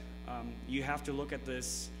a, you have to look at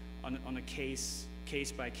this on a case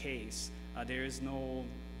by case. There is no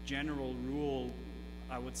general rule,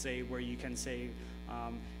 I would say, where you can say,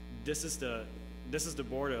 this is the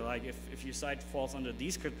border. Like if your site falls under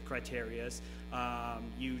these criteria,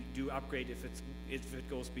 you do upgrade. If it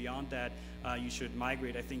goes beyond that, you should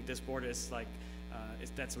migrate. I think this border is like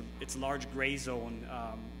it's a large gray zone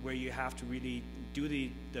where you have to really do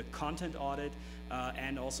the content audit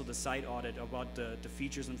and also the site audit about the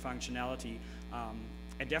features and functionality.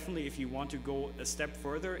 And definitely, if you want to go a step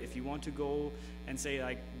further, if you want to go and say,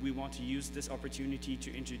 like, we want to use this opportunity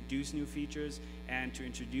to introduce new features and to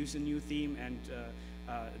introduce a new theme and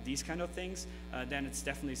these kind of things, then it's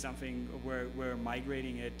definitely something where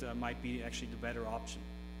migrating it might be actually the better option.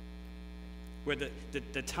 Where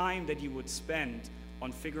the time that you would spend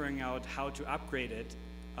on figuring out how to upgrade it,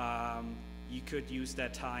 you could use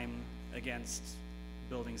that time against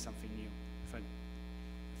building something new,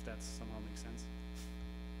 if that somehow makes sense.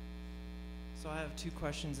 So I have 2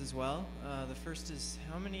 questions as well. The first is,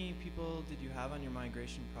 how many people did you have on your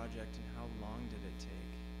migration project, and how long did it take?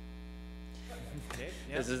 Okay,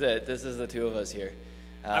 yeah. This is it. This is the 2 of us here.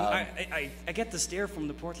 I get the stare from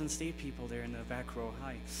the Portland State people there in the back row.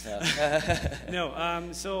 Hi. Yeah.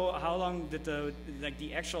 No. So how long did the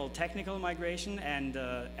actual technical migration, and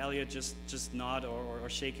Elliot just nod or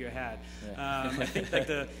shake your head? Yeah. I think like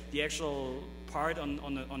the actual part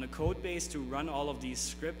on the code base to run all of these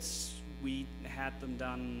scripts, we had them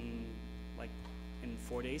done like in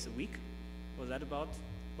 4 days a week. Was that about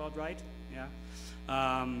right? Yeah.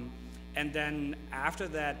 And then after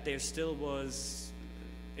that, it still was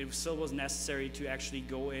necessary to actually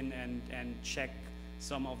go in and check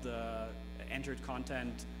some of the entered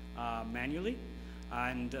content manually.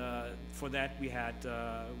 And for that, we had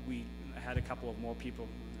a couple of more people.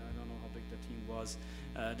 I don't know how big the team was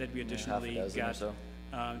that we additionally got.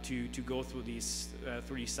 To go through these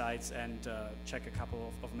sites and check a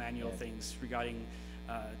couple of manual things regarding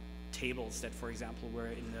tables that, for example, were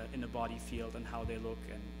in the body field and how they look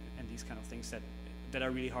and these kind of things that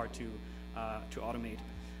are really hard to automate.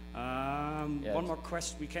 One more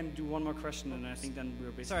question. We can do one more question, and I think then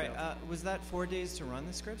we're basically. Sorry, was that 4 days to run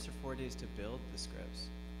the scripts or 4 days to build the scripts?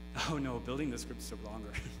 Oh no, building the scripts took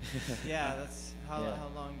longer. Yeah, that's how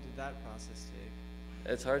long did that process take?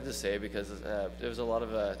 It's hard to say because there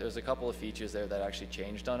was a couple of features there that actually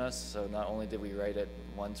changed on us. So not only did we write it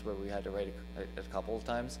once, where we had to write it a couple of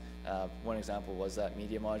times. One example was that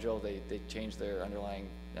media module. They changed their underlying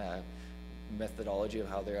methodology of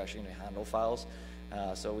how they're actually going to handle files.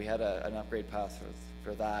 So we had an upgrade path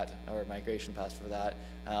for that, or a migration path for that,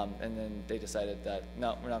 and then they decided that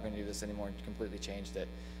no, we're not going to do this anymore, and completely changed it.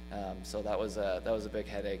 So that was a big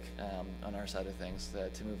headache on our side of things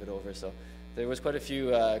to move it over. So there was quite a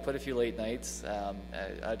few late nights.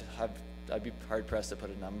 I'd be hard pressed to put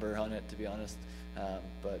a number on it, to be honest.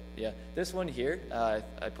 But yeah, this one here,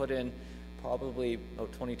 I put in probably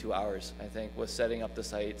about 22 hours, I think, with setting up the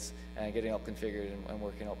sites and getting all configured and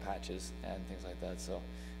working out patches and things like that. So,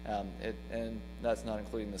 and that's not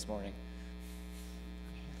including this morning.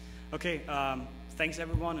 Okay, thanks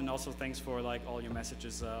everyone, and also thanks for like all your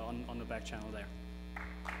messages on the back channel there.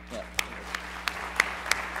 Yeah.